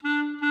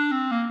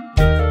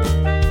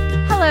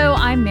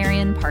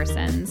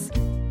Parsons.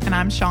 And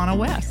I'm Shauna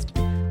West.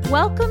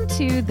 Welcome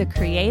to the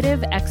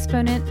Creative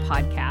Exponent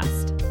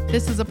Podcast.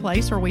 This is a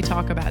place where we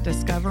talk about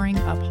discovering,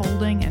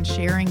 upholding, and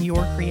sharing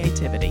your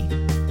creativity.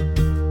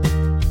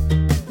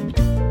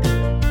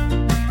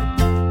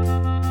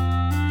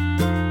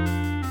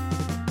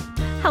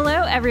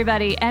 Hello,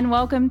 everybody, and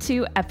welcome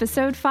to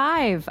episode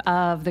 5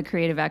 of the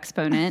Creative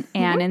Exponent.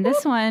 And in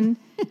this one,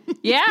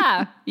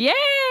 yay!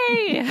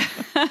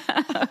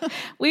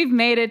 We've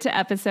made it to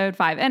episode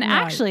 5. And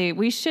actually,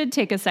 we should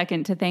take a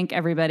second to thank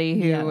everybody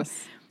who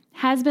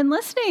has been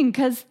listening,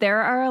 because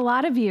there are a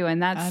lot of you,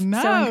 and that's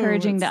so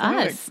encouraging to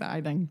us.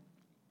 Exciting.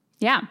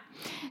 Yeah.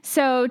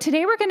 So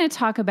today we're going to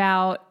talk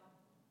about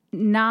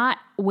not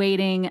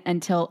waiting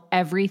until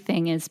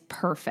everything is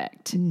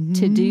perfect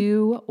to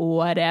do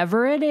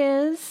whatever it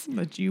is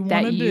that you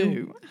want to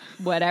do.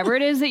 Whatever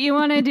it is that you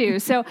want to do.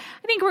 So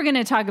I think we're going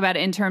to talk about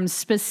it in terms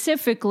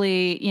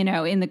specifically,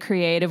 in the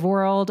creative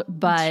world,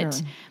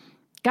 but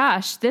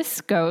gosh,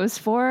 this goes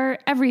for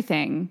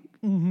everything,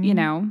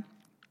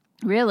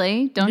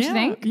 really, don't you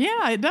think?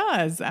 Yeah, it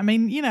does. I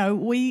mean,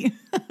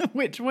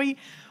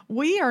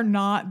 we are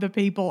not the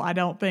people, I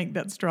don't think,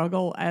 that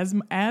struggle as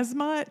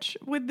much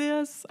with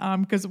this,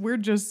 because we're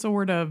just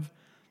sort of,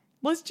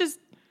 let's just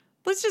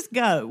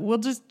go. We'll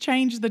just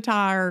change the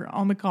tire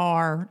on the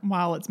car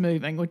while it's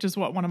moving, which is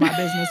what one of my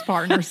business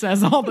partners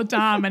says all the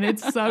time, and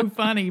it's so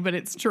funny, but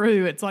it's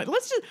true. It's like,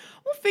 we'll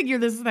figure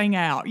this thing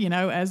out,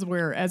 as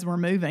we're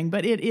moving.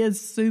 But it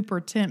is super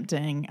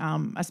tempting,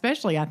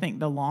 especially I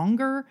think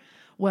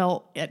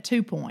at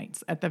 2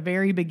 points. At the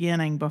very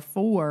beginning,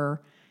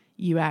 before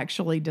you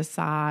actually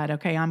decide,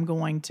 okay, I'm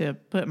going to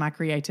put my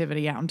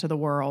creativity out into the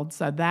world.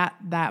 So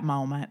that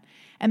moment.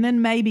 And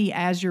then maybe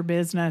as your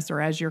business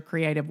or as your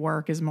creative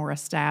work is more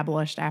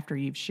established after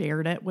you've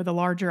shared it with a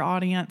larger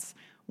audience,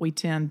 we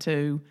tend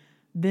to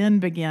then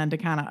begin to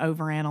kind of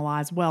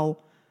overanalyze,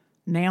 well,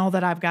 now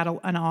that I've got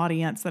an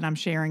audience that I'm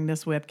sharing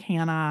this with,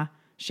 can I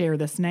share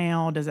this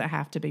now? Does it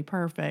have to be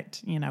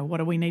perfect? What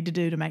do we need to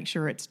do to make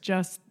sure it's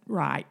just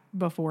right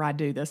before I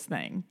do this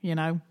thing,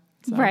 So.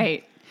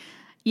 Right.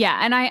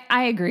 Yeah, and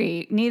I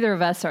agree. Neither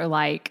of us are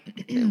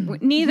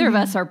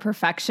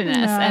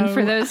perfectionists. No. And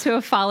for those who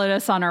have followed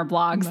us on our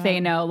blogs, they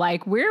know,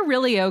 we're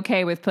really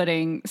okay with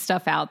putting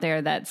stuff out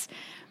there that's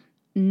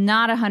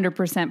not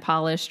 100%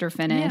 polished or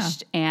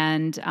finished.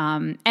 Yeah.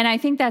 And I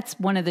think that's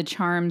one of the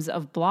charms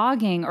of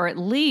blogging, or at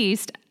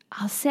least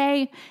I'll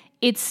say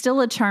it's still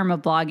a charm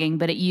of blogging,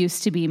 but it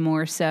used to be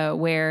more so,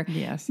 where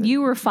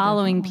you were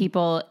following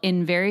people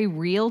in very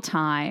real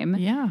time.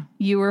 Yeah.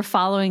 You were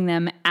following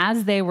them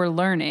as they were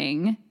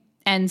learning.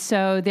 And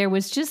so there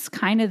was just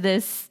kind of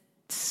this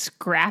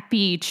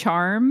scrappy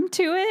charm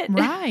to it.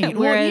 Right.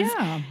 Whereas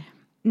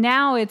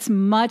now it's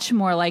much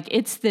more like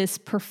it's this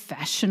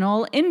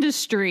professional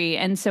industry.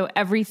 And so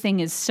everything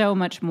is so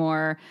much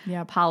more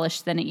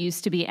polished than it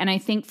used to be. And I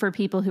think for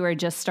people who are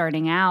just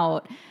starting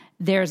out,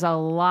 there's a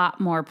lot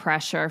more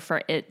pressure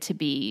for it to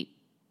be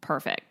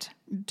perfect.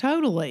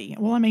 Totally.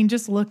 Well, I mean,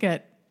 just look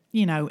at,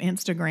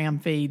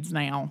 Instagram feeds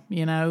now,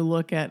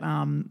 look at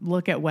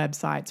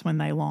websites when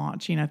they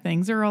launch,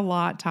 things are a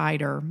lot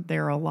tighter.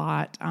 They're a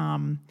lot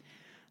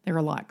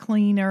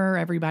cleaner.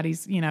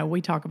 Everybody's,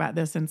 we talk about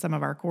this in some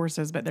of our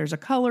courses, but there's a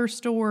color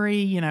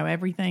story,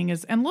 everything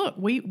is, and look,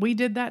 we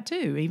did that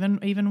too,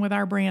 even with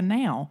our brand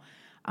now.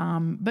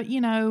 But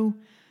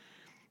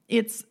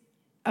it's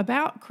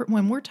about,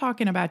 when we're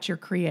talking about your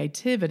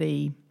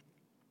creativity,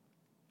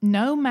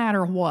 no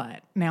matter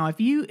what. Now, if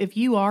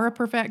you are a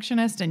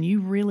perfectionist and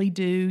you really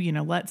do,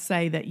 let's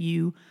say that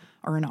you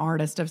are an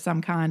artist of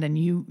some kind and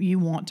you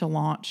want to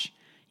launch,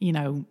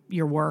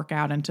 your work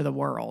out into the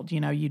world,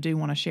 you do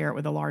want to share it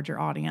with a larger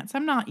audience.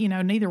 I'm not,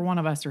 neither one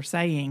of us are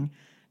saying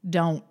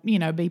don't,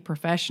 be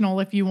professional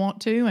if you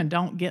want to, and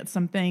don't get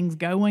some things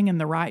going in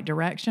the right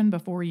direction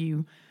before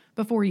you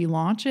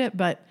launch it.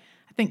 But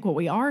I think what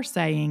we are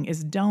saying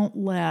is don't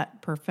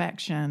let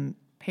perfection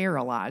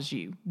paralyze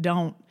you.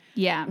 Don't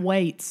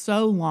wait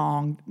so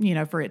long,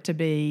 for it to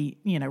be,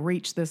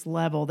 reach this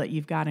level that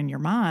you've got in your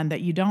mind that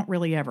you don't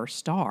really ever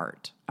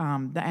start.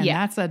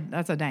 That's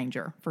a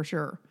danger for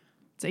sure.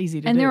 It's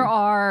easy to do. And there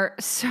are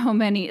so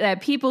many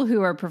people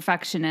who are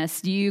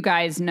perfectionists. You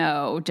guys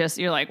know, just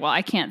you're like, well,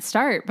 I can't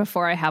start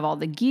before I have all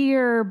the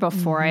gear,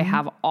 before I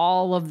have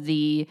all of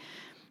the,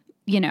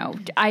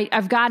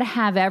 I've got to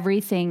have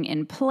everything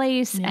in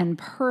place and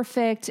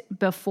perfect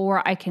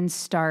before I can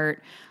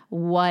start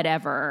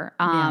whatever.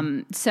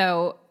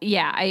 So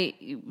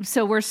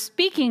we're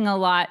speaking a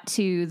lot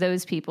to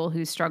those people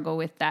who struggle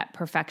with that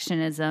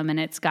perfectionism, and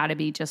it's got to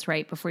be just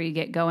right before you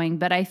get going.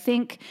 But I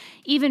think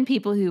even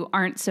people who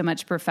aren't so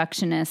much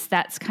perfectionists,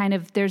 that's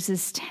there's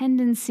this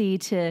tendency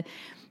to,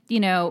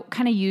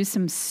 kind of use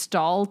some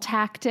stall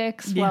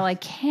tactics. Well, I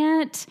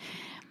can't,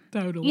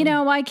 totally.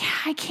 I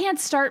can't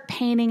start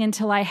painting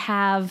until I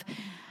have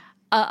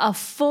a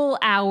full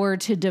hour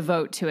to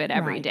devote to it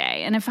every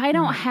day. And if I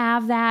don't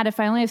have that, if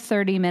I only have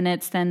 30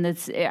 minutes, then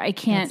I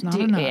can't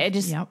do it. I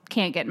just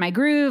can't get my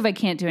groove. I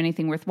can't do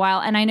anything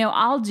worthwhile. And I know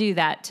I'll do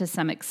that to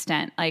some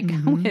extent, like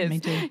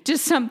with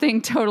just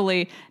something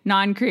totally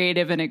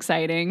non-creative and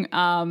exciting.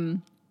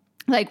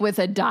 Like with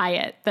a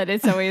diet, that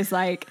it's always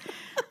like,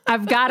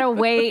 I've got to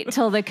wait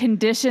till the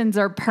conditions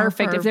are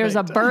perfect. If there's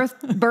a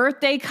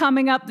birthday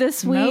coming up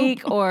this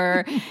week,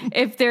 or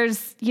if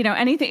there's,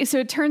 anything. So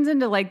it turns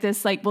into like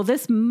this, like, well,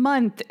 this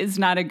month is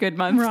not a good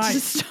month to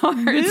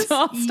start. So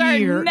I'll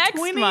start next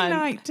month.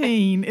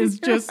 2019 is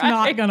just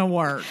not going to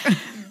work.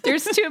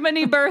 There's too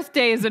many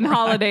birthdays and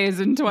holidays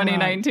in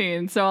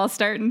 2019, so I'll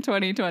start in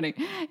 2020.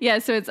 Yeah,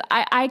 so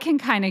I can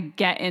kind of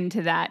get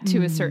into that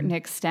to a certain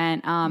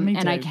extent,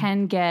 and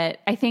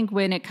I think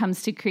when it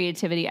comes to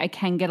creativity, I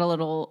can get a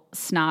little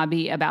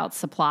snobby about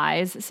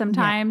supplies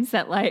sometimes.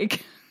 That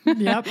like,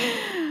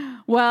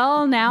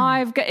 well, now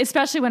I've got,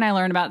 especially when I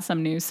learn about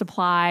some new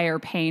supply or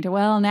paint.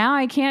 Well, now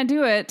I can't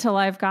do it till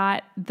I've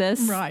got this,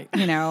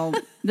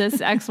 this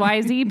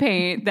XYZ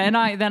paint. Then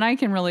I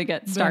can really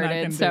get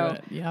started.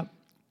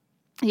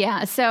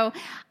 Yeah. So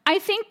I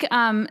think,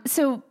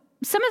 so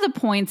some of the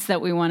points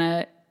that we want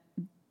to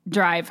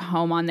drive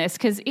home on this,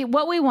 because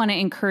what we want to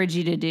encourage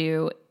you to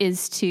do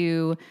is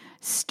to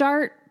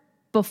start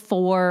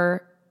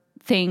before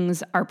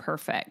things are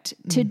perfect,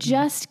 to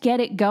just get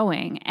it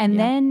going. And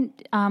then,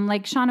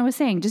 like Shauna was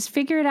saying, just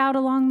figure it out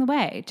along the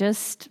way.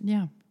 Just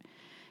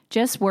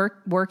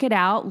work it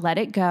out, let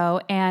it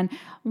go. And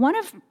one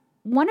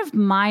of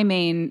my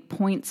main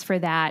points for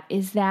that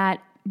is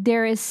that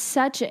there is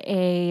such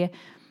a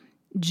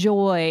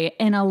joy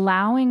in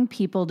allowing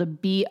people to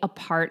be a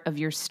part of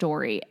your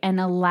story and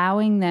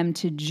allowing them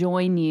to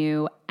join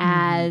you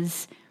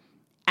as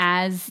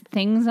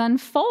things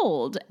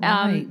unfold.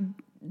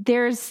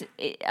 There's,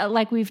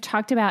 like we've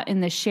talked about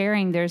in the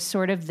sharing, there's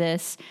sort of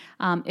this,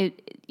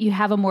 you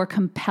have a more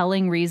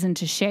compelling reason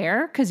to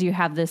share because you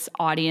have this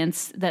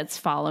audience that's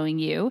following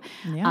you.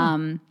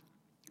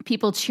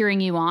 People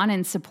cheering you on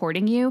and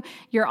supporting you.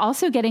 You're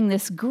also getting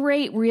this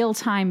great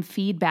real-time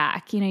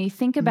feedback. You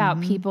think about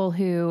people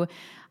who,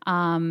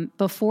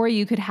 before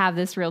you could have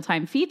this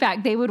real-time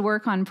feedback, they would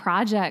work on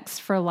projects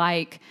for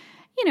like,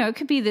 it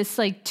could be this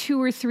like 2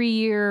 or 3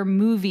 year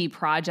movie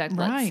project,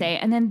 let's say,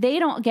 and then they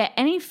don't get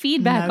any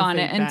feedback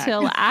it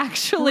until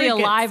actually a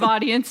live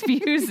audience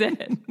views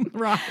it.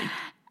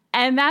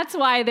 And that's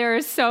why there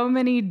are so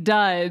many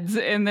duds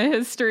in the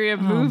history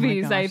of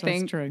movies, I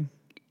think. That's true.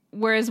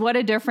 Whereas what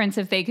a difference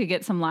if they could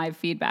get some live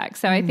feedback.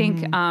 So I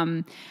think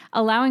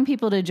allowing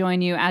people to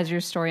join you as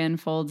your story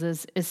unfolds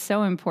is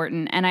so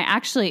important. And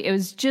it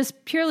was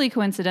just purely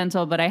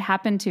coincidental, but I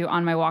happened to,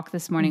 on my walk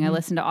this morning, I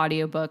listened to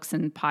audiobooks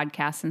and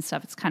podcasts and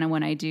stuff. It's kind of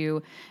when I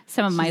do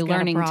some of my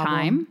learning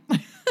time.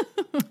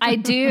 I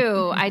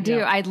do. I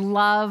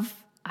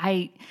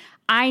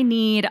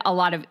need a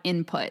lot of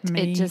input.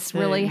 It just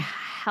really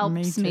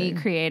helps me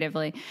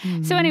creatively.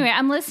 So anyway,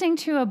 I'm listening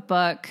to a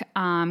book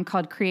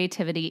called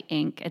Creativity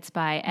Inc. It's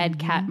by Ed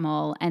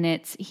Catmull, and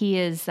he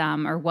is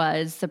or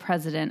was the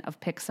president of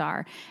Pixar,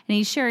 and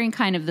he's sharing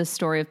kind of the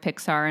story of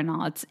Pixar and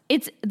all.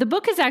 The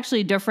book is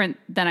actually different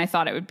than I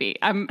thought it would be.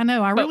 I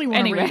know. I really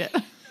want to read it.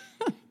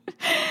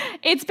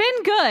 It's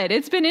been good.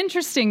 It's been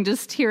interesting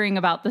just hearing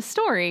about the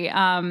story.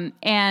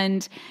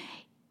 And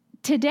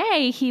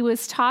today he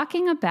was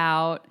talking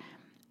about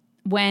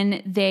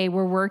when they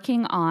were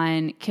working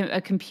on a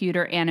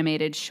computer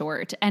animated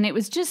short. And it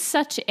was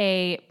just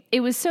it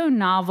was so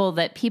novel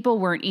that people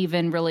weren't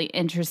even really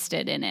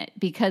interested in it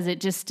because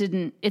it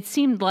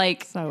seemed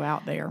like so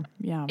out there.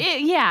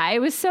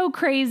 It was so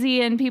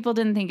crazy and people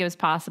didn't think it was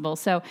possible.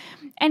 So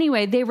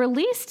anyway, they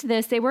released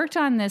this, they worked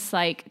on this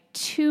like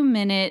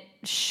 2-minute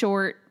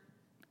short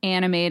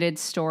animated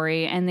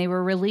story, and they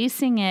were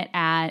releasing it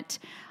at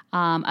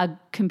a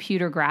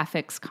computer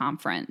graphics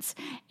conference.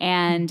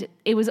 And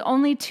it was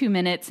only 2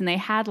 minutes and they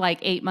had like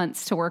 8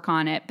 months to work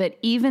on it. But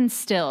even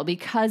still,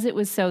 because it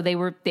was they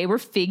were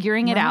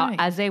figuring it out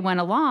as they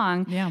went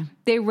along,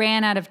 they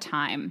ran out of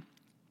time.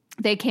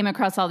 They came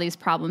across all these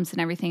problems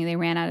and everything. They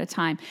ran out of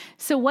time.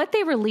 So what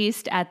they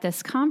released at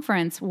this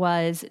conference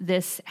was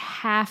this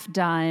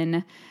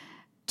half-done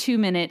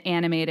 2-minute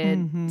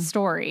animated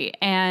story.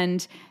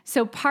 And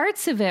so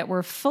parts of it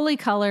were fully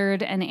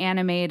colored and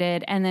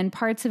animated, and then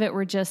parts of it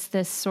were just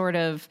this sort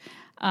of,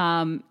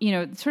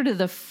 sort of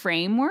the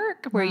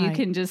framework where you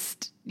can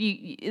just,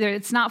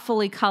 it's not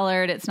fully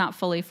colored, it's not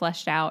fully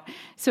fleshed out.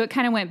 So it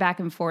kind of went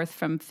back and forth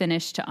from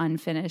finished to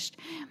unfinished.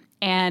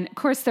 And of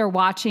course they're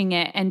watching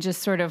it and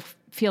just sort of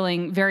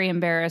feeling very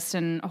embarrassed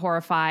and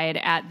horrified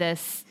at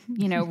this,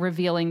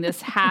 revealing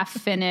this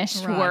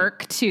half-finished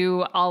work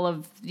to all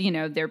of,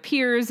 their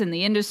peers in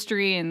the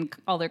industry and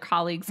all their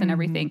colleagues and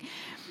everything.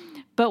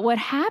 But what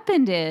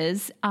happened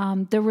is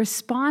the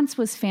response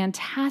was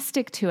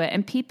fantastic to it.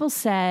 And people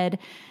said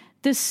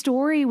the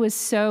story was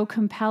so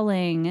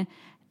compelling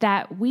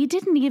that we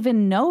didn't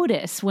even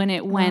notice when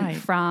it went Right.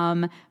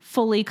 from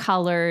fully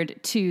colored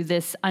to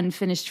this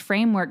unfinished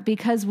framework,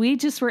 because we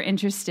just were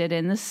interested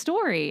in the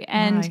story.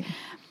 And Right.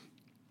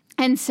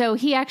 and so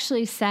he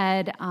actually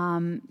said,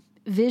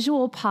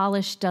 visual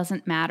polish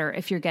doesn't matter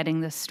if you're getting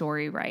the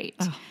story right.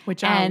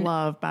 Which I And-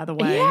 love, by the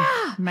way.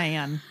 Yeah.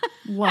 Man,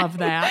 love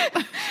that.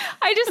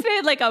 I just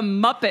made like a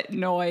Muppet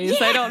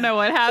noise. I don't know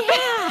what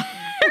happened.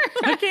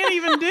 I can't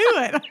even do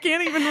it. I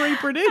can't even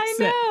reproduce I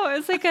know.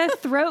 It's like a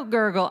throat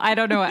gurgle. I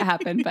don't know what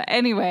happened. But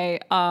anyway,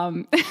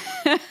 yeah,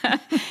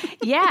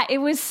 it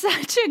was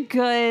such a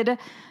good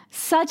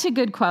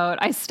quote.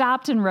 I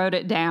stopped and wrote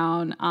it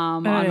down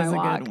on That my is a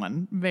walk. good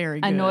one. Very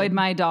good. Annoyed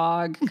my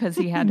dog because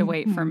he had to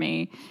wait for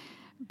me.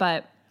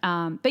 But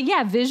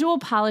yeah, visual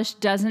polish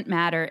doesn't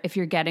matter if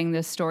you're getting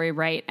this story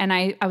right. And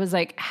I was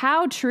like,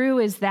 how true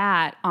is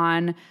that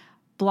on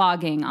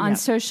blogging, on Yep.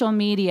 social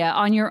media,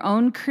 on your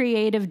own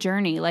creative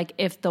journey? Like,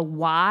 if the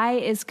why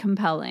is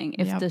compelling,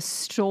 if Yep. the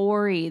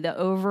story, the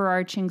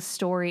overarching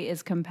story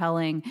is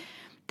compelling,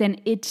 then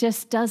it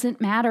just doesn't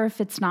matter if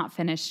it's not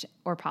finished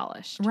or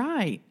polished.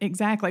 Right,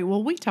 exactly.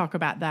 Well, we talk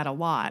about that a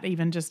lot,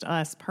 even just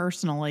us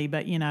personally,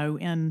 but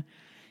in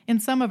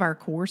some of our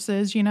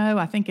courses,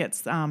 I think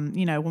it's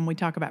when we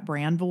talk about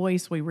brand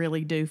voice, we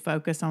really do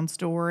focus on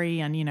story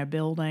and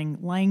building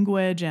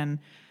language and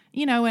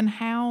and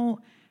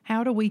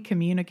how do we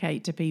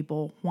communicate to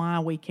people why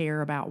we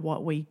care about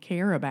what we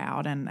care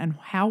about and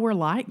how we're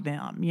like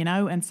them,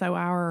 and so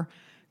our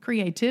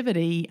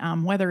creativity,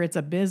 whether it's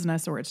a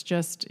business or it's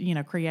just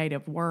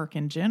creative work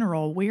in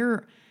general, we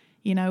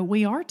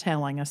are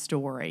telling a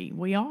story.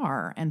 We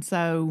are. And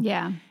so,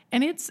 Yeah.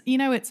 and it's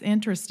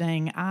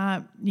interesting.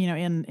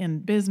 In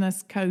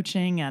business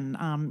coaching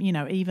and,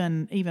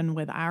 even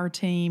with our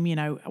team,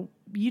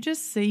 you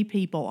just see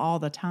people all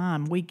the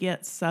time. We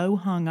get so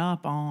hung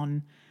up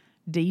on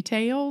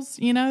details,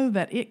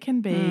 that it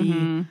can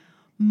be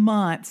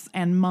months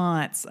and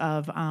months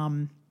of,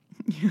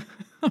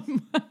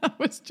 I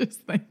was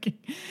just thinking,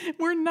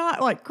 we're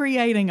not like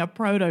creating a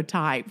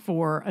prototype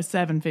for a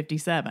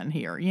 757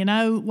 here,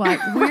 like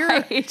we're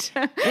Right.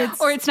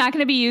 Or it's not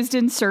going to be used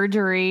in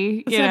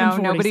surgery.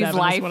 Nobody's 747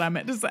 life. is what I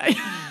meant to say.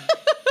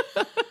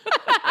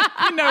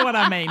 You know what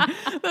I mean?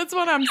 That's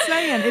what I'm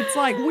saying. It's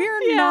like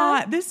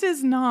this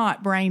is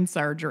not brain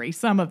surgery,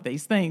 some of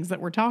these things that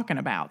we're talking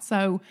about.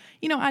 So,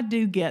 I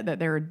do get that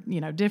there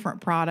are,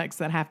 different products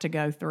that have to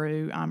go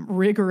through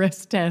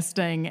rigorous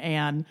testing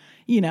and,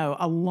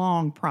 a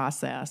long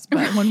process.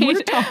 But when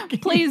we're talking.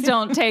 Please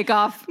don't take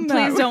off. No.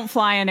 Please don't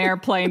fly an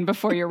airplane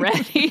before you're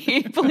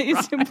ready.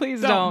 Please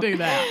don't do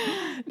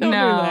that. Don't do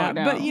No, that.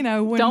 no. But,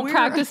 when don't we're,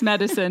 practice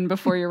medicine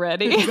before you're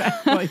ready.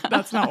 Exactly.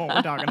 That's not what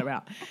we're talking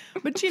about.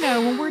 But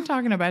when we're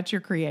talking about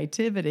your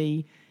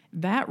creativity,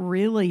 that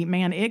really,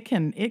 man, it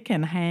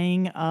can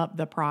hang up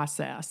the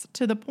process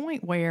to the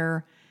point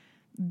where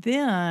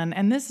then,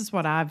 and this is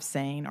what I've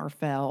seen or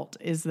felt,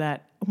 is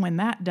that when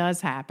that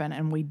does happen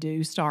and we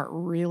do start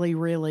really,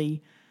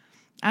 really,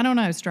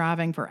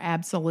 striving for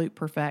absolute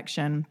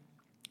perfection,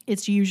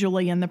 it's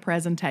usually in the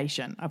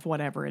presentation of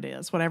whatever it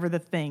is, whatever the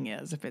thing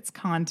is. If it's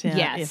content,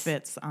 Yes. if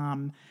it's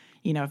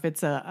if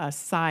it's a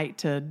site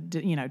to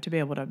be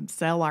able to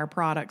sell our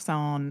products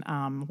on,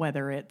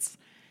 whether it's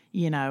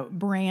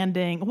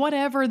branding,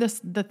 whatever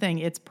the thing,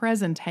 its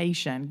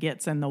presentation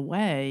gets in the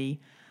way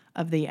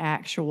of the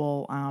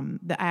actual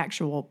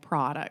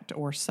product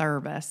or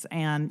service.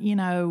 And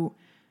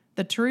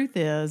the truth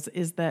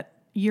is that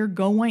you're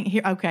going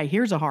here. Okay,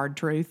 here's a hard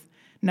truth.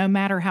 No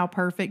matter how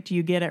perfect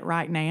you get it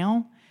right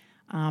now,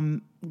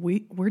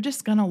 we're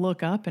just going to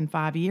look up in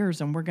 5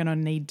 years and we're going to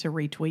need to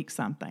retweak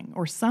something,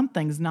 or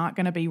something's not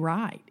going to be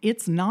right.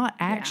 It's not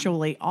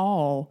actually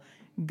all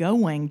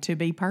going to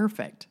be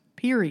perfect,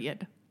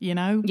 period,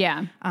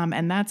 Yeah.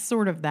 And that's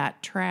sort of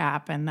that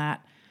trap, and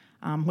that,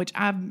 which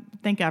I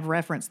think I've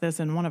referenced this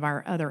in one of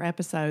our other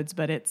episodes,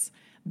 but it's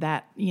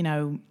that,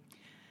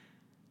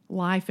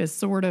 life is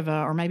sort of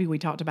or maybe we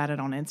talked about it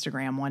on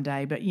Instagram one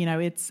day, but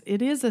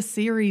it is a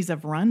series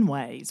of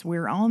runways.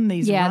 We're on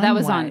these runways. That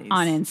was on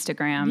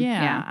Instagram.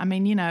 Yeah. I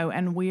mean,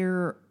 and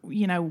we're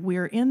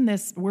in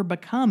this, we're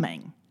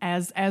becoming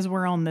as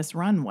we're on this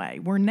runway.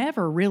 We're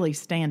never really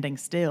standing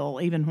still,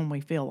 even when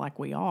we feel like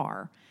we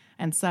are.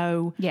 And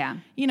so,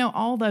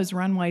 all those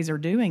runways are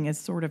doing is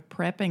sort of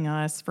prepping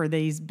us for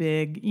these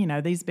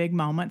big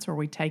moments where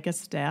we take a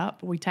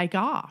step, we take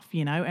off,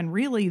 and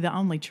really the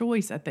only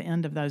choice at the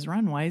end of those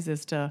runways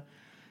is to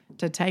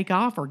take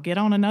off or get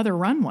on another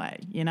runway,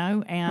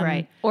 and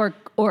Right.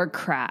 Or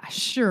crash.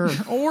 Sure.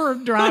 Or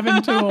drive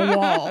into a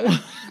wall.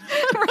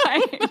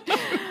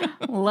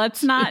 Right.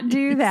 Let's not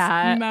do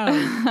that.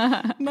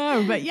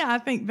 No, but I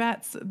think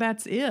that's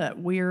it.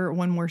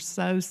 When we're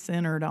so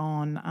centered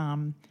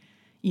on,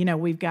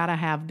 we've got to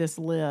have this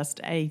list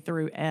A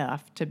through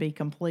F to be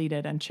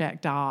completed and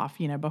checked off,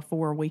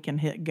 before we can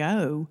hit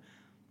go.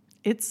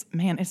 It's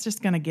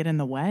just going to get in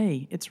the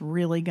way. It's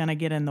really going to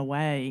get in the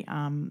way,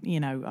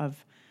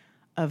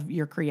 of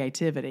your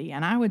creativity.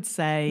 And I would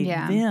say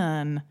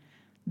then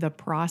the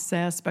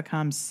process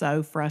becomes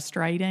so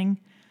frustrating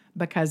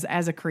because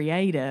as a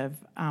creative,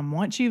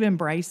 once you've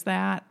embraced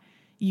that,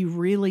 you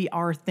really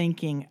are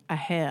thinking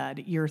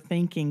ahead. You're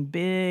thinking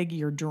big,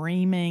 you're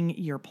dreaming,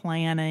 you're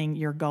planning,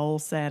 you're goal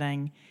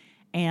setting,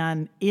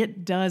 and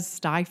it does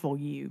stifle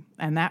you.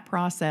 And that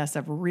process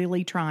of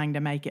really trying to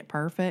make it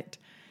perfect,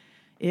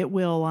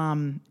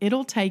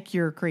 it'll take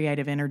your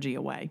creative energy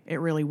away. It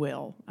really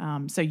will.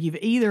 So you've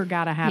either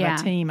got to have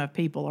a team of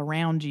people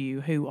around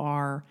you who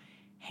are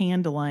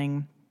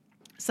handling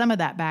some of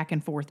that back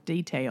and forth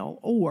detail,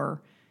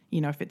 or,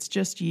 if it's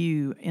just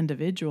you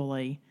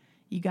individually,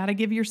 you got to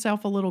give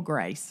yourself a little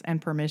grace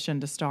and permission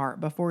to start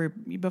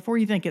before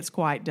you think it's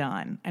quite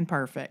done and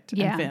perfect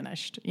and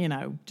finished.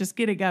 Just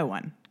get it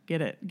going,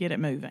 get it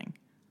moving.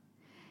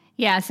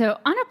 Yeah. So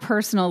on a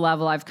personal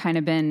level, I've kind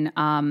of been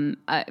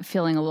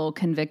feeling a little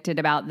convicted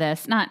about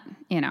this. Not,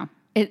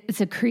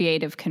 it's a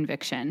creative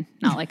conviction,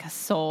 not like a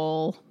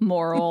soul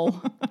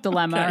moral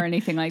dilemma or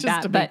anything like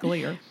just that. To be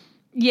clear.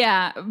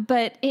 Yeah,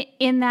 but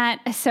in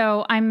that,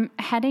 so I'm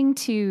heading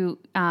to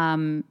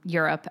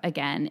Europe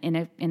again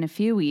in a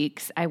few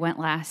weeks. I went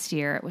last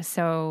year. It was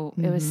so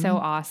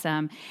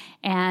awesome,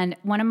 and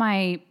one of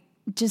my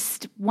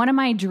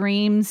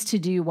dreams to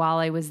do while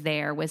I was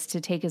there was to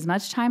take as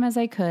much time as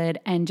I could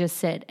and just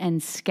sit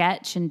and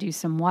sketch and do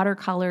some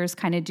watercolors,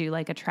 kind of do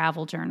like a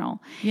travel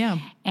journal. Yeah,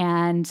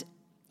 and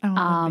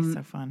that'd be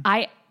so fun.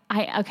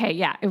 Okay,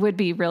 yeah, it would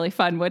be really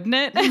fun, wouldn't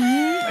it?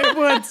 It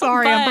would.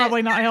 Sorry, I'm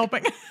probably not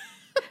helping.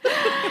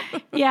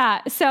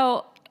 Yeah.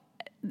 So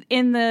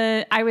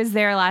I was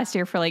there last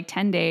year for like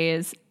 10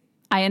 days.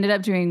 I ended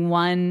up doing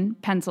one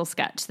pencil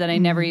sketch that I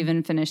never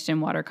even finished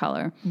in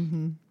watercolor.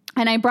 Mm-hmm.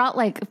 And I brought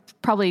like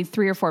probably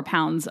 3 or 4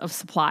 pounds of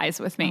supplies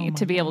with me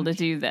to be able to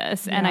do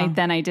this. Yeah.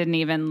 And I didn't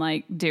even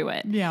like do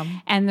it. Yeah.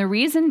 And the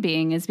reason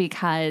being is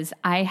because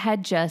I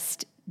had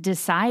just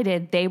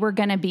decided they were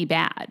going to be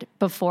bad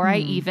before I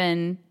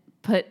even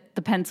put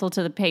the pencil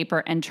to the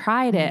paper and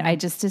tried it. I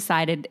just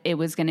decided it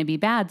was going to be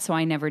bad, so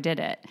I never did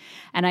it.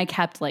 And I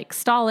kept like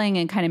stalling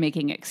and kind of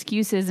making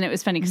excuses. And it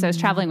was funny because I was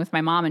traveling with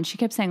my mom, and she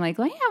kept saying like,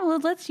 "Well, yeah,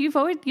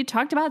 well, you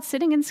talked about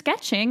sitting and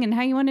sketching and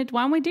how you wanted.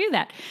 Why don't we do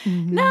that?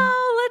 No,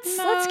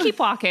 let's keep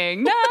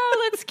walking. No,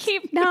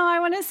 I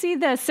want to see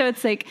this." So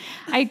it's like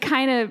I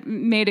kind of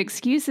made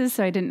excuses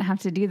so I didn't have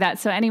to do that.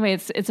 So anyway,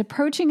 it's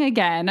approaching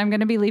again. I'm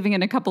going to be leaving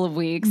in a couple of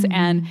weeks,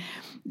 and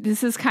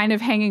this is kind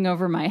of hanging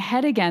over my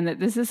head again, that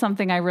this is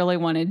something I really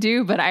want to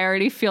do, but I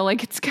already feel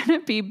like it's going to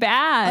be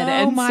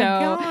bad. Oh my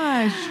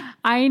gosh.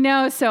 I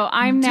know. So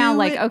I'm now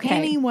like, okay.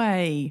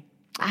 Anyway.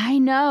 I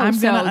know. I'm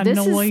so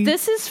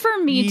this is for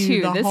me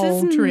too. The this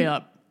whole is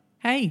trip.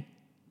 Hey,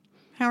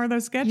 how are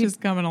those sketches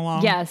coming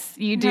along? Yes,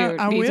 you do. No,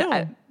 I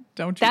will.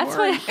 Don't you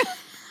worry. What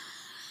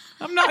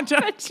I'm not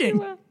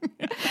joking.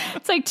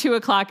 It's like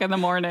 2:00 in the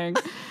morning.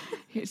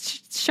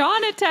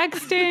 Shauna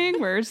texting.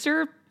 Where's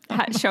your...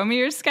 Show me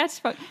your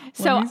sketchbook.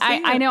 So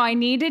I know I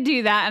need to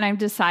do that, and I've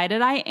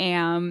decided I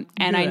am,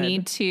 and I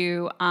need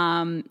to,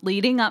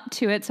 leading up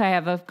to it, so I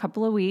have a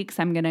couple of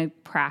weeks, I'm going to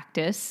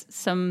practice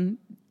some,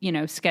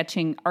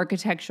 sketching,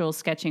 architectural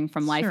sketching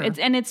from life. Sure.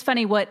 It's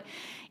funny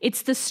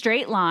it's the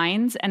straight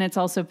lines, and it's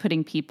also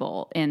putting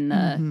people in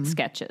the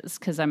sketches,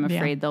 because I'm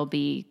afraid they'll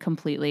be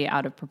completely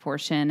out of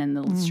proportion, and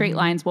the straight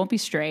lines won't be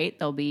straight.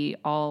 They'll be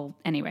all,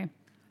 anyway.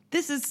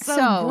 This is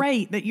so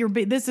great that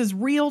this is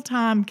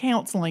real-time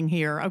counseling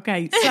here.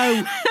 Okay,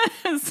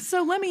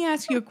 so let me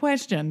ask you a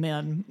question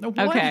then.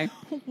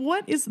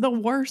 What is the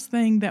worst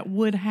thing that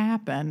would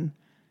happen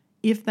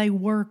if they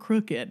were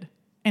crooked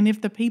and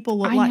if the people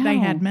looked like they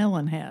had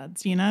melon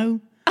heads,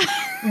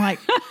 Like,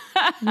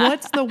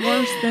 what's the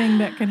worst thing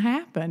that could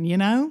happen,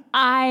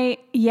 I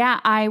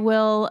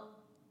will,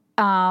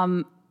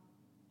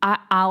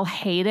 I'll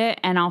hate it,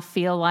 and I'll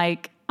feel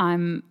like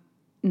I'm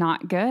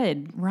not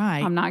good.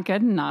 Right. I'm not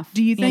good enough.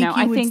 Do you think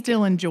you would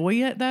still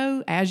enjoy it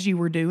though, as you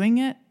were doing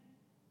it?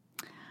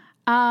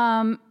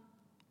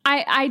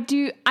 I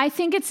do. I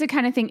think it's the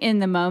kind of thing in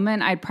the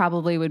moment I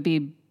probably would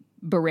be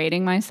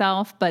berating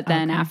myself, but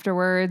then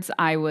afterwards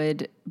I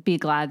would be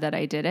glad that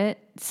I did it.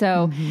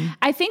 So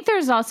I think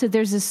there's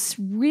this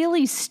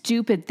really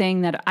stupid thing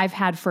that I've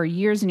had for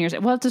years and years.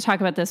 We'll have to talk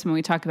about this when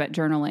we talk about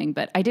journaling,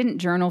 but I didn't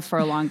journal for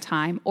a long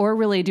time or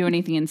really do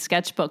anything in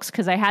sketchbooks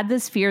because I had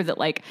this fear that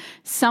like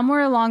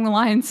somewhere along the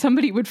line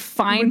somebody would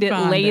find it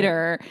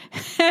later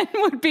and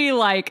would be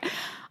like,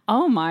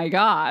 "Oh my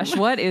gosh,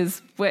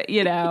 what's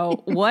with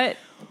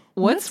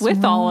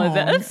all of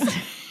this?"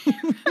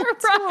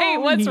 Right.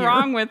 What's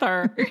wrong with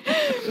her?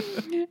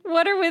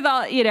 What are with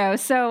all,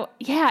 so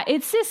yeah,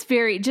 it's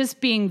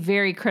just being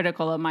very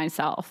critical of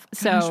myself.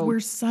 So gosh, we're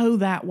so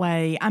that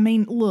way. I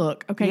mean,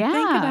 look, think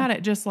about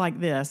it just like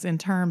this in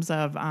terms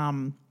of,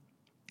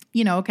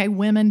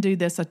 women do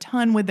this a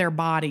ton with their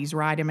bodies,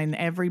 right? I mean,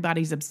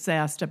 everybody's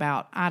obsessed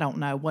about, I don't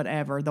know,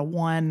 whatever, the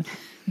one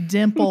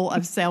dimple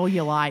of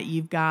cellulite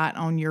you've got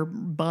on your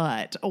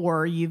butt,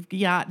 or you've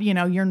got,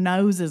 your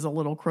nose is a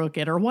little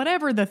crooked, or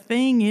whatever the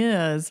thing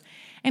is.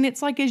 And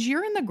it's like, as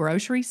you're in the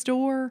grocery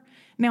store,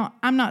 now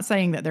I'm not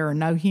saying that there are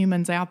no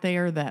humans out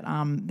there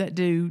that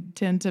do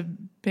tend to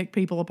pick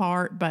people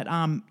apart. But,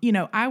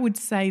 I would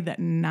say that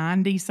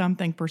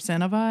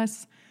 90-something% of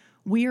us,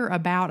 we're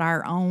about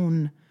our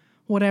own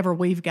whatever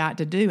we've got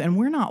to do. And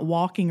we're not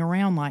walking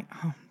around like,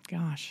 oh,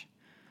 gosh,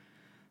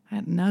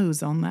 that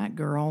nose on that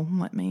girl.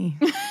 Let me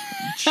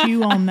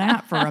chew on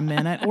that for a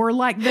minute. Or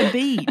like the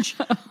beach.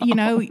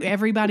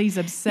 Everybody's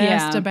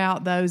obsessed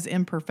about those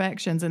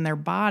imperfections in their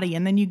body.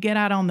 And then you get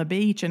out on the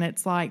beach and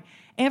it's like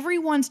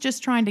everyone's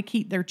just trying to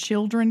keep their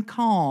children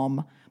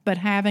calm, but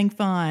having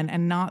fun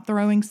and not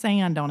throwing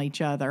sand on each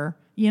other.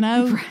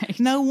 Right.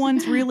 No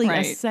one's really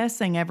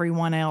assessing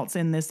everyone else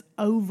in this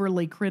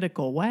overly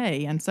critical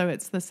way. And so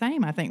it's the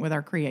same, I think, with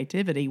our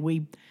creativity.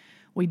 We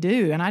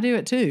do, and I do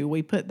it too.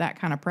 We put that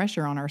kind of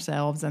pressure on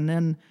ourselves. And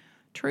then,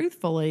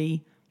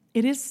 truthfully,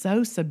 it is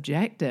so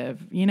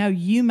subjective.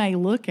 You may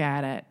look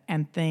at it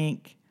and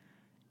think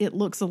it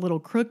looks a little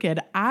crooked.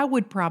 I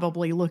would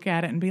probably look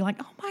at it and be like,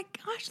 oh my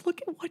gosh,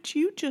 look at what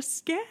you just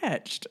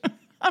sketched.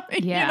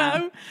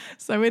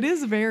 So it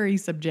is very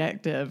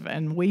subjective,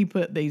 and we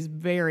put these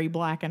very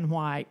black and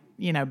white,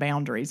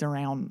 boundaries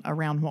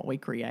around what we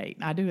create.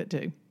 I do it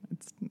too.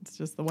 It's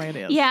just the way it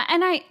is. Yeah,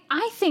 and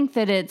I think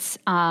that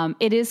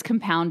it is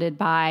compounded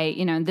by,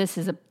 this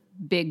is a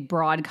big,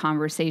 broad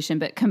conversation,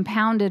 but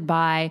compounded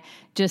by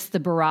just the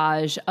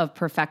barrage of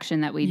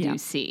perfection that we do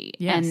see.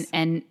 Yes.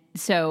 And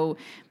so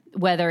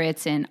whether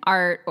it's in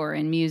art or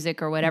in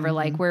music or whatever,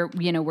 like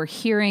we're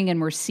hearing and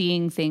we're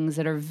seeing things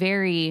that are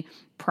very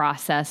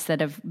processed,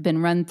 that have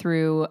been run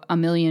through a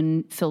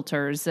million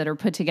filters, that are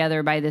put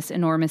together by this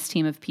enormous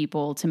team of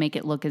people to make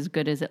it look as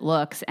good as it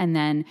looks. And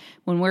then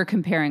when we're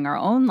comparing our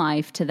own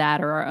life to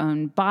that, or our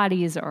own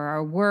bodies or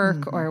our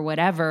work or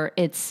whatever,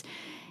 it's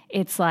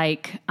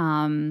like,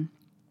 I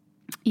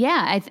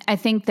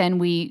think then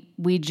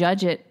we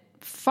judge it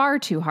far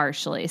too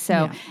harshly.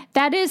 So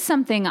that is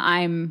something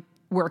I'm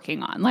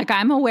working on. Like,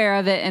 I'm aware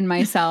of it in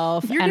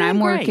myself, and I'm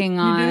working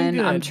on,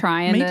 I'm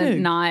trying to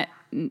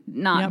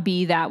not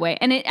be that way.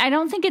 And I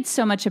don't think it's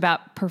so much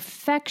about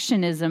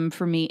perfectionism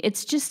for me.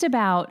 It's just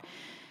about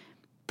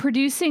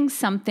producing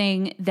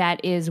something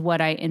that is what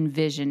I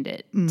envisioned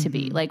it to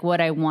be, like what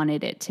I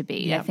wanted it to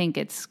be. I think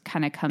it's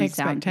kind of comes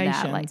down to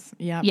that. Like,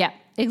 yeah,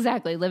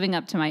 exactly. Living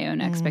up to my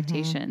own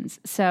expectations.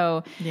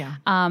 So,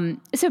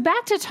 so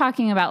back to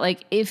talking about,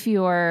 like, if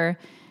you're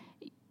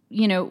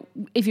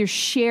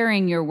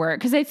sharing your work,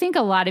 because I think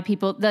a lot of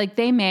people, like,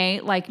 they may,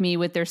 like me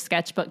with their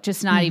sketchbook,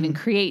 just not even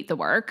create the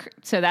work.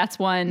 So that's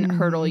one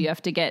hurdle you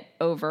have to get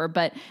over.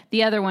 But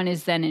the other one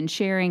is then in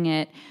sharing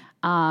it.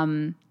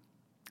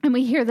 And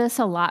we hear this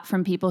a lot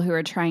from people who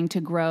are trying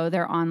to grow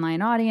their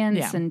online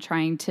audience and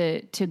trying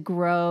to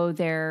grow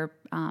their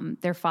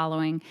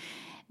following,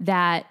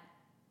 that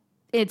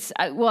it's,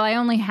 I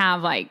only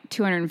have like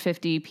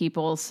 250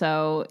 people,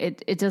 so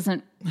it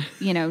doesn't,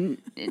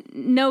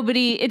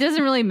 nobody, it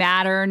doesn't really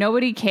matter.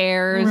 Nobody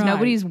cares. Right.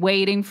 Nobody's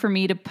waiting for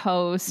me to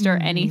post or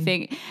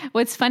anything.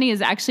 What's funny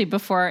is, actually,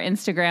 before our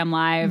Instagram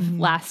Live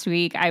last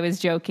week, I was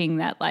joking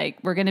that, like,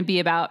 we're going to be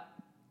about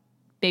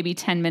maybe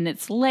 10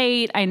 minutes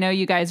late. I know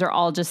you guys are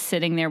all just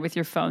sitting there with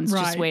your phones,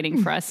 just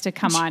waiting for us to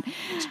come on,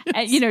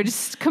 and,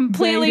 just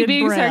completely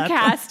being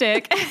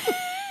sarcastic.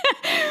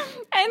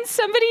 And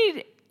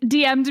somebody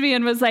DM'd me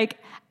and was like,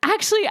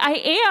 actually, I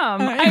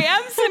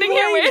am sitting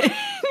here waiting.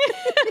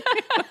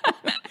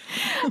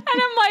 And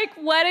I'm like,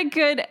 what a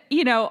good,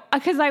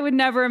 because I would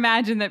never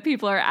imagine that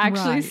people are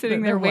actually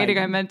sitting there waiting.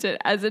 I meant it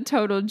as a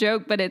total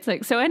joke, but it's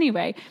like, so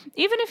anyway,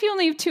 even if you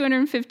only have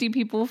 250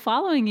 people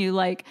following you,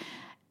 like,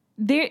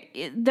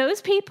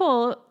 those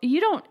people,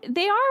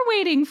 they are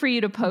waiting for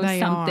you to post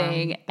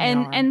something.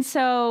 And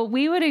so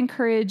we would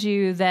encourage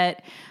you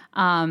that,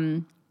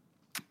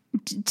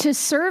 to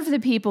serve the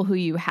people who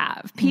you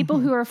have, people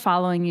who are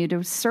following you,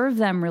 to serve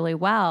them really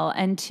well,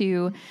 and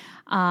to,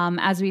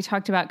 as we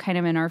talked about kind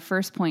of in our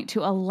first point,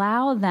 to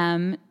allow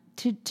them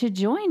to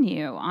join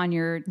you on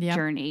your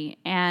journey,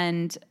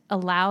 and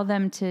allow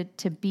them to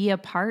be a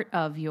part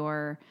of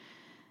your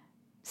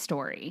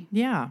story.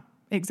 Yeah,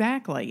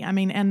 exactly. I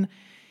mean, and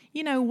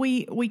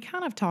we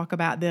kind of talk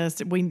about this.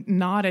 We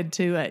nodded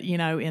to it,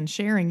 in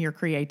sharing your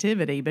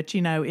creativity. But,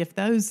 if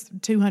those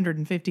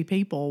 250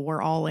 people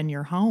were all in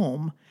your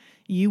home,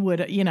 you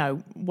would,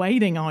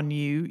 waiting on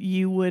you,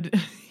 you would,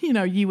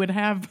 you would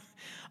have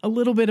a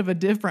little bit of a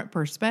different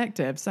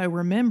perspective. So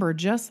remember,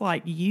 just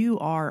like you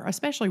are,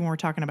 especially when we're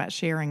talking about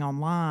sharing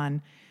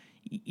online,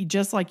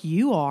 just like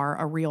you are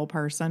a real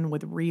person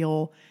with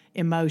real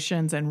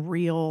emotions and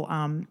real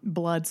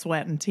blood,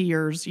 sweat, and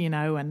tears,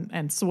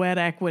 and sweat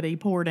equity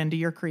poured into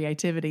your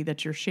creativity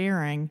that you're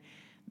sharing,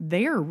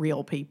 they're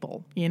real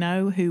people,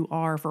 who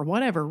are, for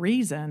whatever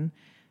reason,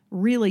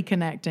 really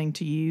connecting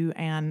to you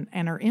and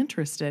are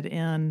interested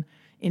in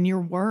your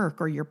work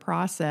or your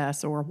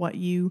process or what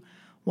you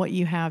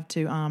have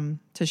to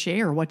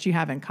share, what you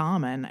have in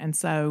common. And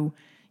so,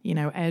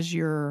 as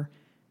you're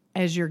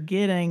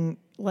getting,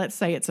 let's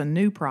say it's a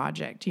new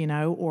project,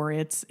 or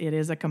it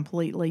is a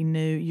completely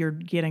new, you're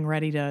getting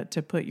ready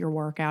to put your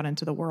work out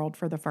into the world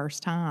for the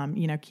first time,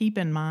 keep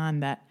in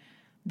mind that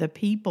the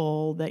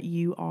people that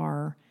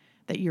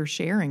you're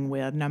sharing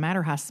with, no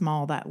matter how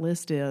small that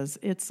list is,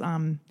 it's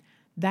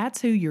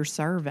that's who you're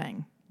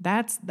serving.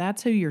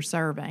 That's who you're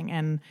serving.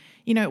 And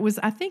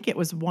I think it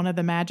was one of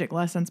the Magic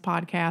Lessons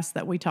podcasts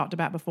that we talked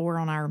about before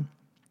on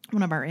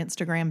one of our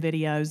Instagram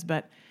videos,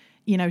 but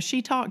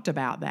she talked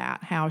about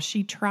that, how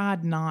she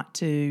tried not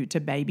to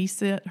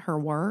babysit her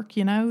work,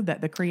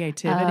 that the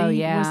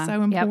creativity was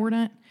so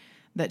important. Yep.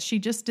 That she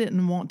just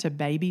didn't want to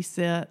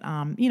babysit,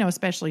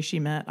 especially she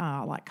meant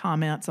like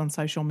comments on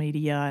social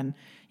media and,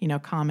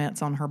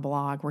 comments on her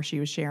blog where she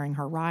was sharing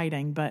her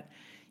writing. But,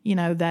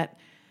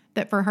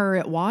 that for her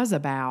it was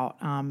about,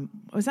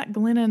 was that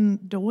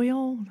Glennon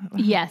Doyle?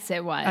 Yes,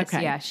 it was.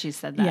 Okay. Yeah, she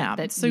said that. Yeah,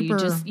 that super.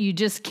 You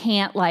just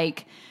can't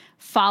like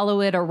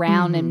follow it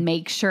around and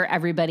make sure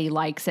everybody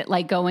likes it.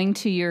 Like going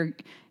to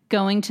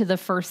the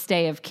first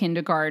day of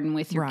kindergarten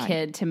with your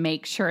kid to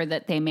make sure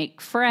that they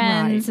make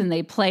friends and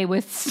they play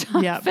with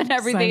stuff and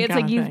everything. It's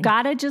like you've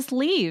got to just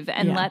leave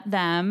and let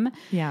them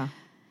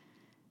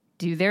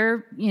do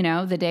their,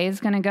 the day is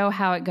going to go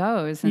how it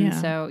goes. And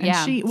so,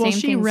 she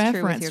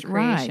referenced,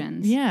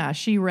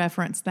 she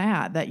referenced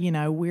that,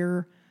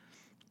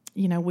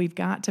 we've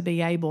got to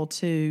be able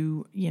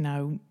to,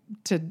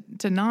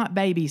 to not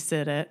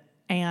babysit it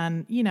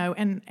and,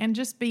 and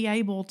just be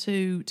able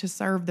to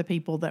serve the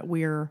people that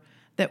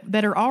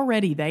that are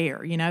already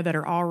there, that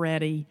are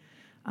already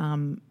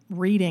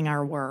reading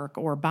our work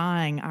or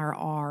buying our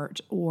art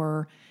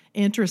or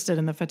interested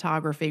in the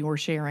photography we're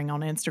sharing on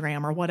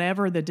Instagram or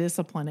whatever the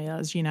discipline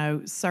is,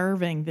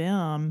 serving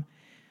them,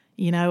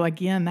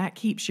 again, that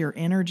keeps your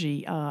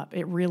energy up.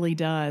 It really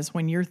does.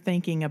 When you're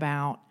thinking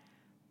about,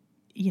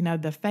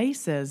 the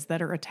faces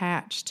that are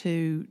attached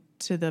to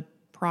the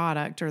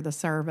product or the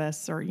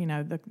service or,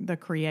 the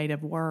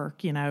creative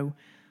work,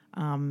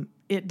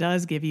 it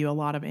does give you a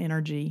lot of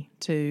energy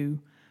to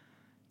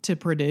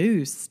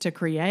produce, to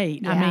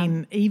create. Yeah. I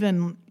mean,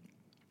 even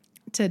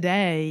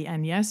today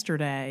and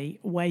yesterday,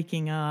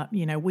 waking up,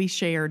 we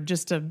shared,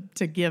 just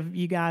to give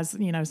you guys,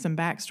 some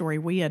backstory,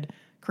 we had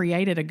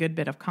created a good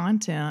bit of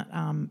content,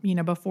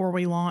 before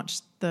we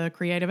launched the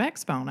Creative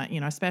Exponent,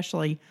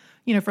 especially,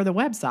 for the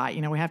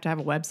website. We have to have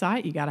a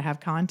website. You got to have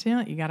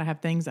content. You got to have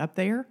things up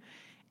there.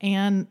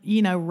 And,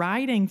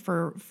 writing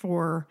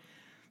for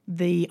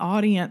the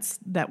audience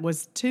that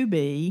was to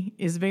be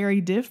is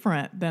very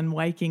different than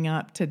waking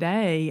up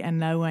today and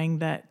knowing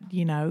that,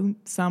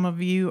 some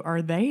of you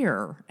are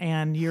there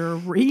and you're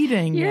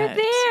reading You're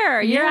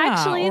there. You're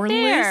actually or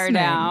there listening.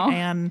 Now.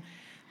 And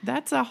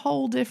that's a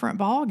whole different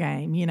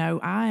ballgame.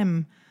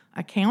 I'm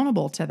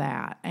accountable to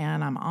that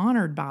and I'm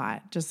honored by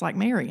it, just like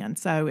Marion.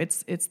 So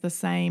it's the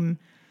same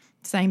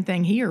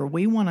thing here.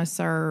 We want to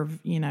serve,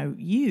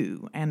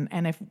 you.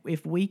 And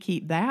if we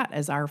keep that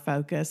as our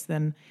focus,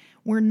 then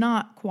we're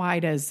not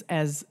quite as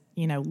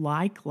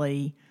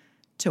likely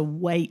to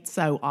wait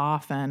so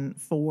often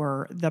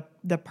for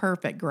the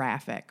perfect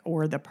graphic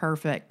or the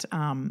perfect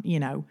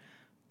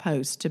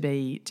post to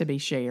be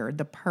shared,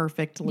 the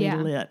perfectly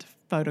lit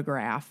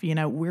photograph.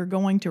 We're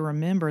going to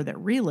remember that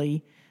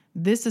really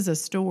this is a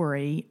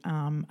story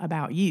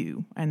about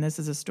you, and this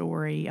is a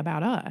story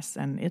about us,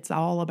 and it's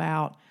all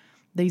about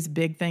these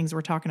big things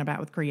we're talking about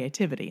with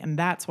creativity, and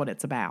that's what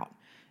it's about.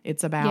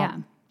 It's about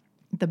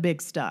the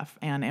big stuff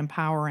and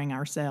empowering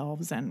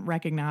ourselves and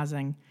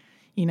recognizing,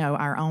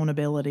 our own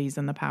abilities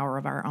and the power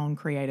of our own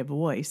creative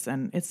voice.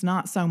 And it's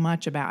not so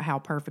much about how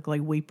perfectly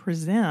we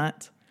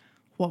present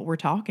what we're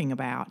talking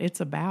about.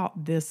 It's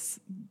about this,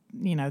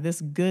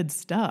 this good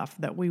stuff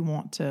that we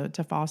want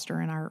to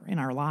foster in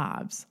our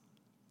lives.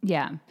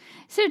 Yeah.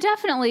 So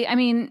definitely, I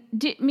mean,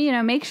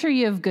 make sure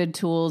you have good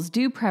tools,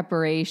 do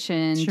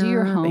preparation, do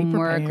your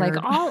homework, like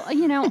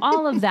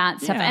all of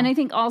that stuff. And I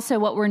think also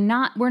what we're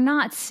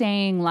not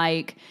saying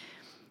like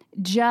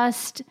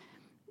just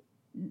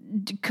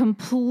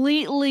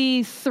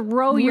completely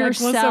throw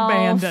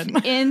yourself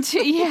into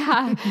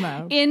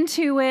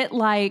into it,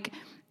 like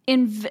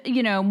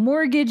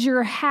mortgage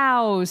your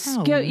house,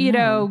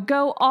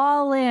 go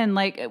all in.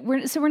 Like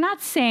we're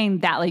not saying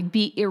that, like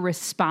be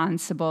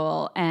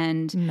irresponsible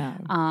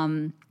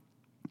and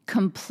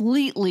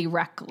completely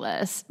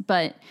reckless,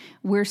 but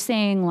we're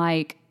saying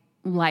like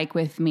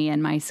with me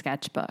and my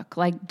sketchbook,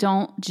 like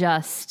don't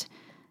just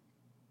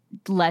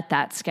let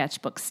that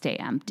sketchbook stay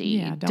empty.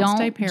 Yeah, don't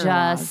stay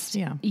paralyzed.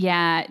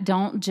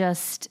 Don't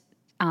just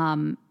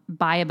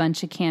buy a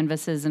bunch of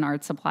canvases and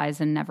art supplies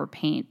and never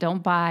paint.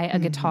 Don't buy a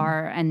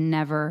guitar and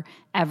never,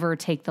 ever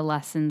take the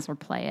lessons or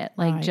play it.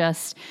 Like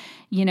just,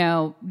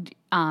 you've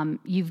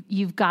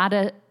got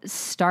to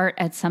start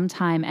at some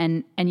time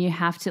and you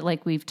have to,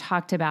 like we've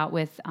talked about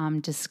with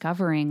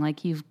discovering,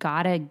 like you've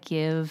got to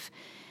give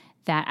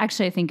that,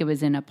 actually I think it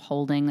was in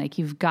Upholding, like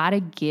you've got to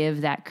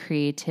give that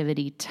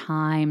creativity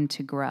time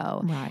to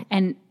grow. Right.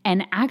 And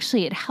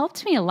actually it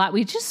helped me a lot.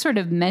 We just sort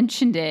of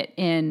mentioned it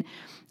in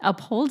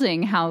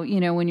Upholding, how,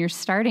 when you're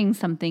starting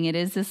something, it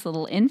is this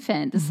little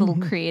infant, this little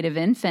creative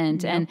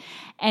infant. Yep.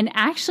 And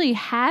actually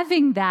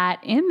having that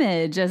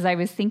image, as I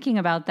was thinking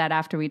about that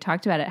after we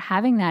talked about it,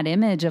 having that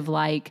image of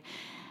like,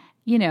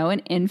 an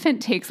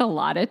infant takes a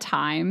lot of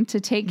time to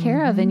take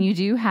care of, and you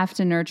do have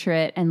to nurture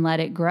it and let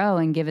it grow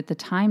and give it the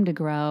time to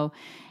grow.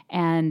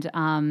 And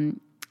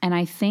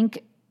I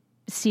think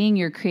seeing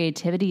your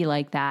creativity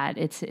like that,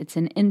 it's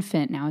an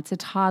infant now, it's a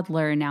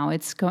toddler now,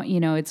 it's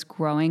it's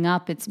growing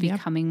up, it's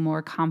becoming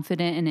more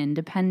confident and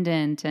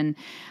independent, and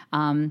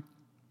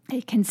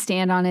it can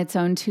stand on its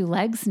own two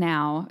legs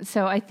now.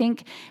 So I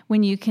think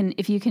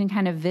if you can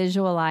kind of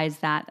visualize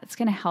that, it's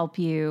going to help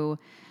you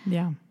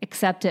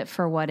accept it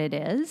for what it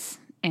is.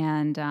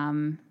 And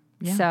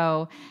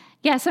so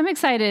I'm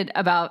excited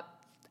about,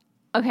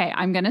 okay,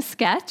 I'm going to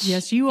sketch.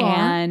 Yes, you are.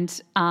 And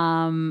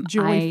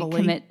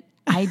Joyfully.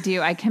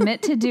 I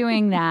commit to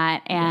doing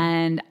that,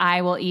 and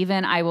I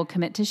will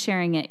commit to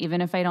sharing it, even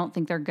if I don't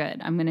think they're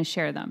good. I'm going to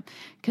share them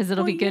because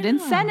it'll be good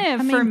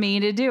incentive for me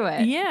to do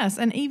it. Yes.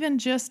 And even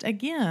just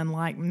again,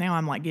 like now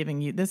I'm like giving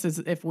you, this is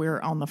if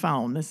we're on the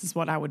phone, this is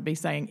what I would be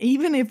saying.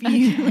 Even if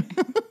you,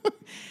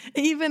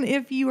 even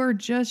if you are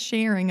just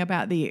sharing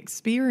about the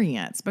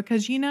experience,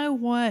 because you know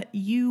what,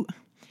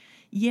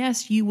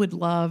 yes, you would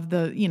love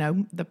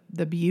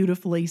the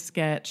beautifully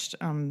sketched,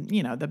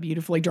 the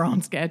beautifully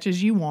drawn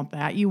sketches. You want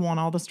that. You want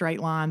all the straight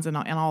lines and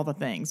all the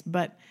things.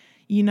 But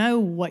you know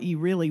what you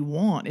really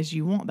want is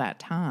you want that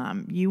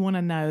time. You want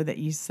to know that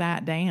you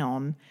sat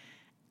down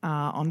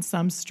on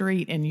some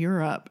street in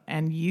Europe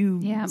and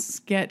you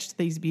sketched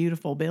these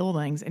beautiful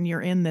buildings and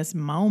you're in this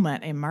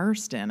moment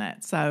immersed in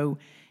it. So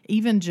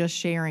even just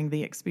sharing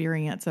the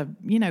experience of,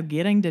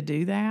 getting to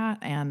do that,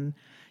 and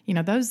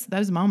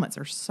those moments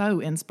are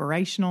so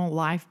inspirational,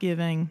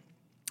 life-giving,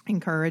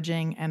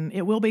 encouraging, and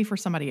it will be for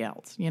somebody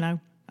else,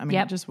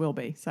 it just will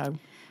be. So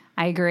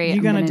I agree.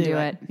 You're going to do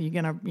it. You're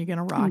gonna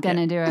rock it. I'm going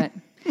to do it.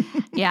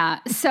 Yeah.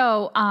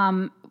 So,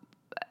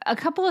 a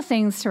couple of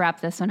things to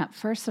wrap this one up.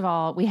 First of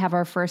all, we have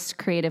our first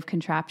creative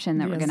contraption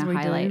that we're going to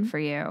highlight for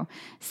you.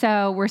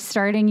 So we're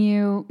starting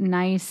you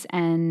nice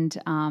and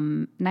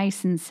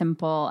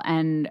simple,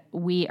 and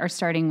we are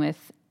starting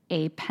with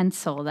a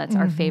pencil. That's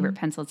our favorite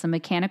pencil. It's a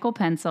mechanical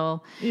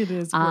pencil. It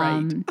is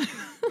great.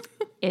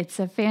 It's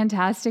a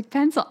fantastic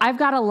pencil. I've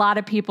got a lot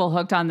of people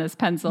hooked on this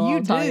pencil. You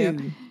I'll tell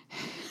you.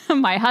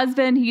 My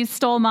husband, he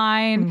stole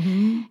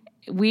mine.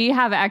 We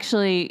have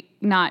actually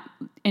not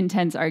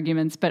intense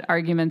arguments, but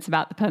arguments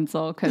about the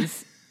pencil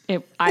because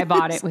I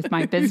bought it with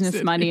my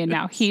business money, and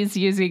now he's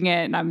using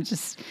it, and I'm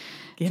just...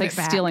 It's like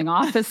stealing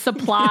office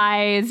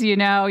supplies, he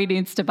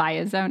needs to buy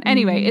his own.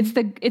 Anyway,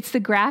 it's the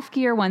Graph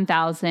Gear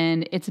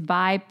 1000. It's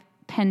by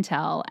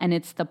Pentel, and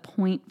it's the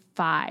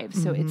 0.5.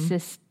 So it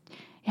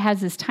has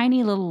this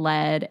tiny little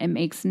lead. It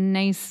makes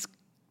nice,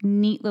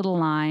 neat little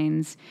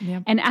lines.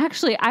 Yep. And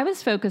actually, I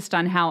was focused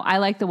on how I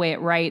like the way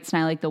it writes,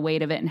 and I like the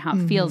weight of it and how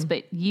it feels.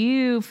 But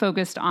you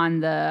focused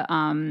on the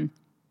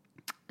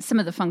some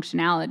of the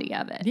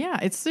functionality of it. Yeah,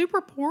 it's super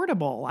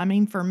portable. I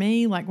mean, for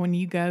me, like when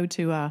you go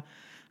to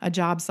a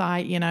job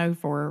site,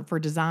 for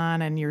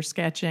design and you're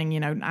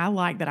sketching, I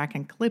like that I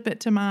can clip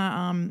it to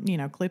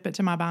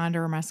my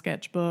binder or my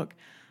sketchbook.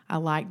 I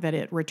like that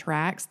it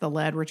retracts, the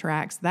lead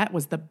retracts. That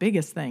was the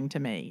biggest thing to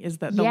me, is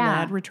that the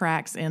lead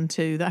retracts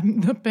into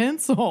the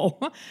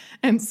pencil.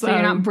 And so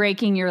you're not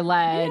breaking your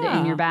lead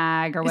in your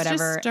bag or whatever.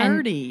 It's just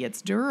sturdy,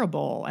 it's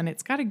durable, and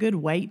it's got a good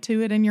weight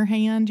to it in your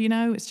hand,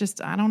 It's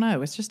just, I don't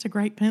know, it's just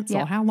people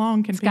Yep. How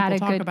long can people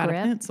talk about a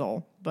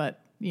pencil? But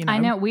I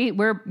know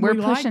we're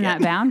pushing that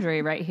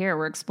boundary right here.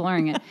 We're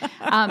exploring it.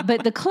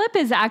 But the clip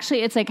is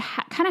actually, it's like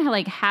kind of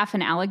like half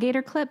an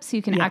alligator clip. So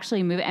you can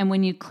actually move it. And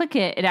when you click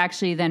it, it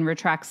actually then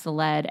retracts the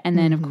lead. And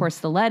then of course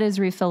the lead is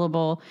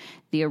refillable.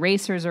 The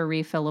erasers are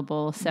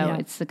refillable. So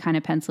it's the kind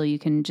of pencil you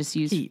can just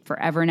use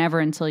forever and ever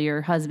until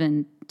your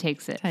husband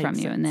takes it from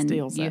you. And then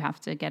you have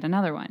to get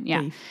another one.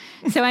 Yeah.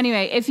 So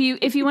anyway, if you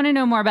want to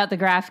know more about the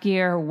Graph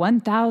Gear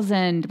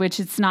 1000, which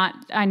it's not,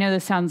 I know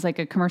this sounds like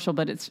a commercial,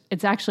 but it's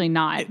actually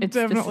not. It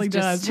definitely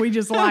does. We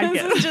just like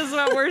it. This is just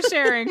what we're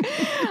sharing.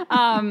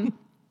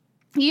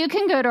 You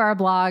can go to our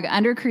blog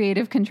under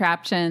Creative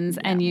Contraptions,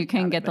 and you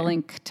can get the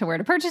link to where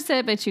to purchase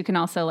it, but you can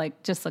also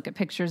just look at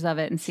pictures of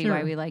it and see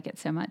why we like it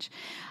so much.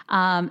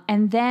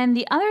 And then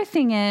the other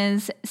thing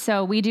is,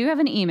 so we do have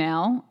an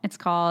email. It's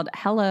called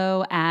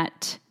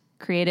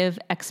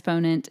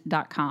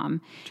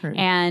hello@creativeexponent.com. True.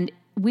 And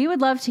we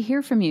would love to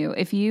hear from you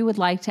if you would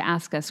like to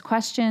ask us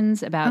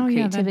questions about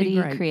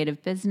creativity,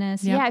 creative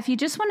business. Yep. Yeah, if you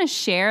just want to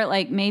share,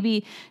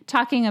 maybe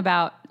talking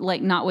about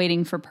not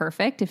waiting for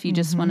perfect, if you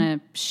just want to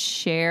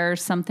share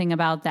something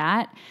about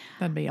that.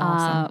 That'd be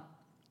awesome.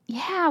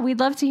 Yeah, we'd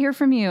love to hear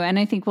from you. And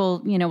I think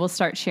we'll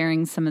start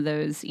sharing some of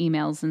those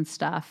emails and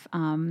stuff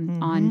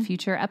on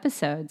future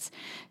episodes.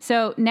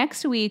 So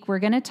next week we're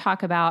going to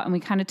talk about, and we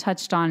kind of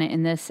touched on it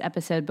in this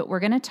episode, but we're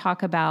going to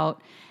talk about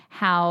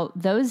how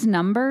those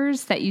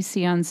numbers that you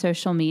see on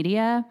social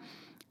media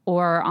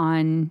or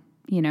on,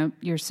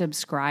 your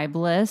subscribe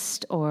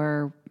list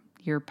or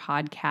your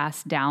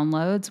podcast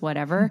downloads,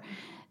 whatever,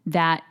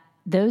 that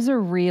those are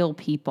real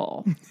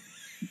people.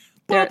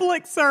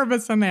 Public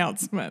service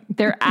announcement.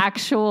 They're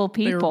actual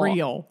people. They're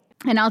real.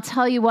 And I'll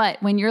tell you what,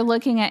 when you're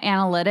looking at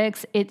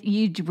analytics,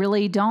 you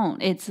really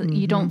don't.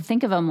 You don't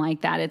think of them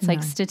like that. It's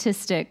like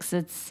statistics.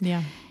 So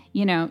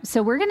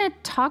we're going to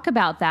talk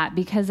about that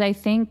because I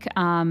think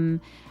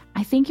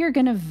you're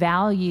going to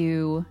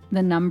value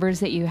the numbers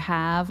that you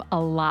have a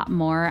lot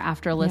more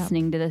after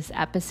listening to this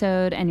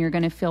episode, and you're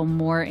going to feel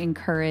more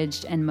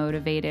encouraged and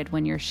motivated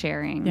when you're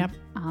sharing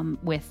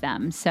with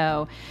them.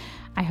 So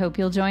I hope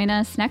you'll join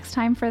us next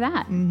time for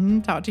that.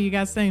 Talk to you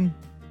guys soon.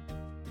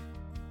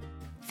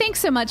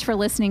 Thanks so much for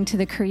listening to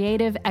the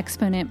Creative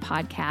Exponent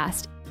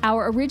podcast.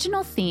 Our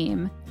original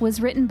theme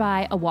was written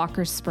by A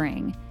Walker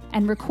Spring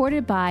and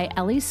recorded by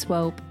Ellie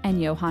Swope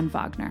and Johann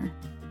Wagner.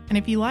 And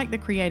if you like the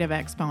Creative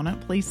Exponent,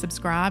 please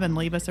subscribe and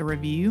leave us a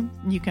review.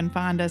 You can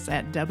find us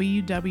at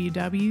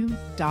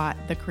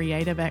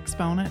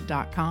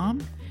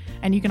www.thecreativeexponent.com.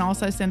 And you can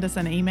also send us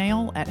an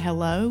email at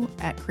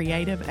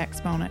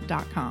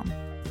hello@creativeexponent.com.